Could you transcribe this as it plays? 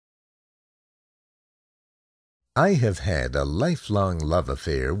I have had a lifelong love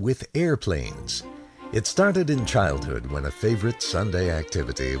affair with airplanes. It started in childhood when a favorite Sunday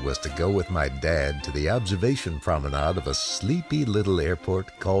activity was to go with my dad to the observation promenade of a sleepy little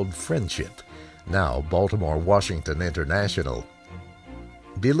airport called Friendship, now Baltimore Washington International.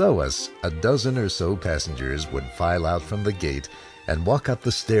 Below us, a dozen or so passengers would file out from the gate and walk up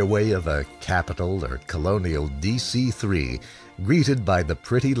the stairway of a Capitol or Colonial DC-3, greeted by the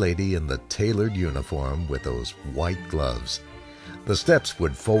pretty lady in the tailored uniform with those white gloves. The steps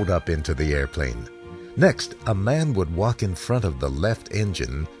would fold up into the airplane. Next, a man would walk in front of the left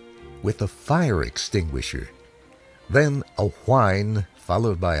engine with a fire extinguisher. Then a whine,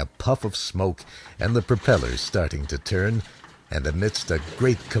 followed by a puff of smoke and the propellers starting to turn, and amidst a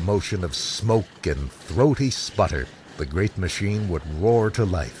great commotion of smoke and throaty sputter, the great machine would roar to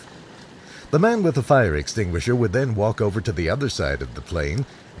life. The man with the fire extinguisher would then walk over to the other side of the plane,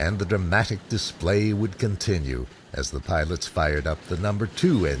 and the dramatic display would continue as the pilots fired up the number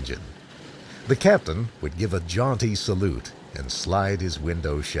 2 engine. The captain would give a jaunty salute and slide his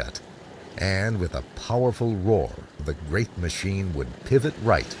window shut, and with a powerful roar, the great machine would pivot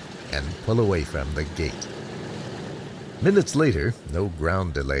right and pull away from the gate. Minutes later, no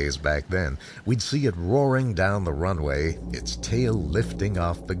ground delays back then, we'd see it roaring down the runway, its tail lifting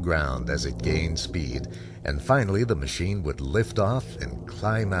off the ground as it gained speed, and finally the machine would lift off and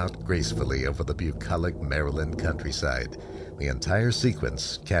climb out gracefully over the bucolic Maryland countryside, the entire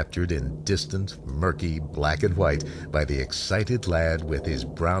sequence captured in distant, murky black and white by the excited lad with his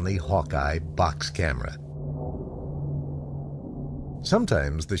Brownie Hawkeye box camera.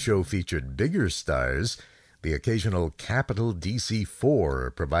 Sometimes the show featured bigger stars. The occasional Capitol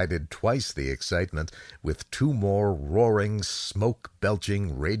DC-4 provided twice the excitement, with 2 more roaring,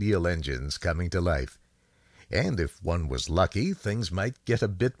 smoke-belching radial engines coming to life. And if one was lucky, things might get a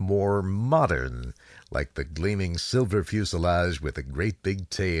bit more modern, like the gleaming silver fuselage with a great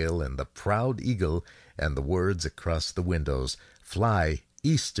big tail and the proud eagle and the words across the windows, "Fly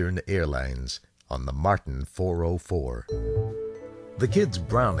Eastern Airlines," on the Martin 404. The kids'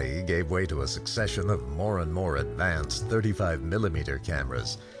 Brownie gave way to a succession of more and more advanced 35mm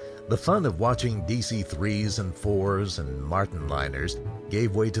cameras. The fun of watching DC-3s and 4s and Martinliners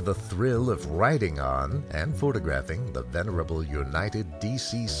gave way to the thrill of riding on and photographing the venerable United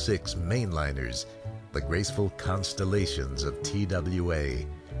DC-6 mainliners, the graceful constellations of TWA,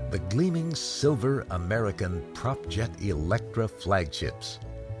 the gleaming silver American Propjet Electra flagships,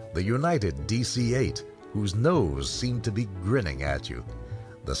 the United DC-8, whose nose seemed to be grinning at you,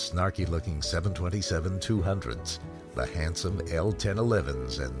 the snarky-looking 727-200s, the handsome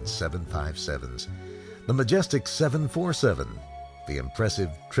L-1011s and 757s, the majestic 747, the impressive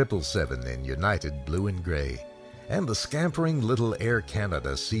 777 in United blue and gray, and the scampering little Air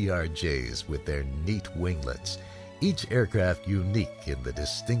Canada CRJs with their neat winglets, each aircraft unique in the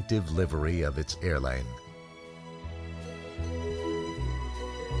distinctive livery of its airline.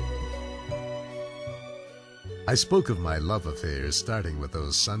 I spoke of my love affairs starting with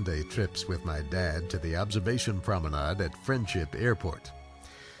those Sunday trips with my dad to the observation promenade at Friendship Airport.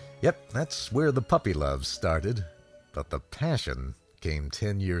 Yep, that's where the puppy love started, but the passion came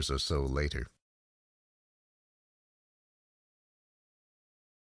 10 years or so later.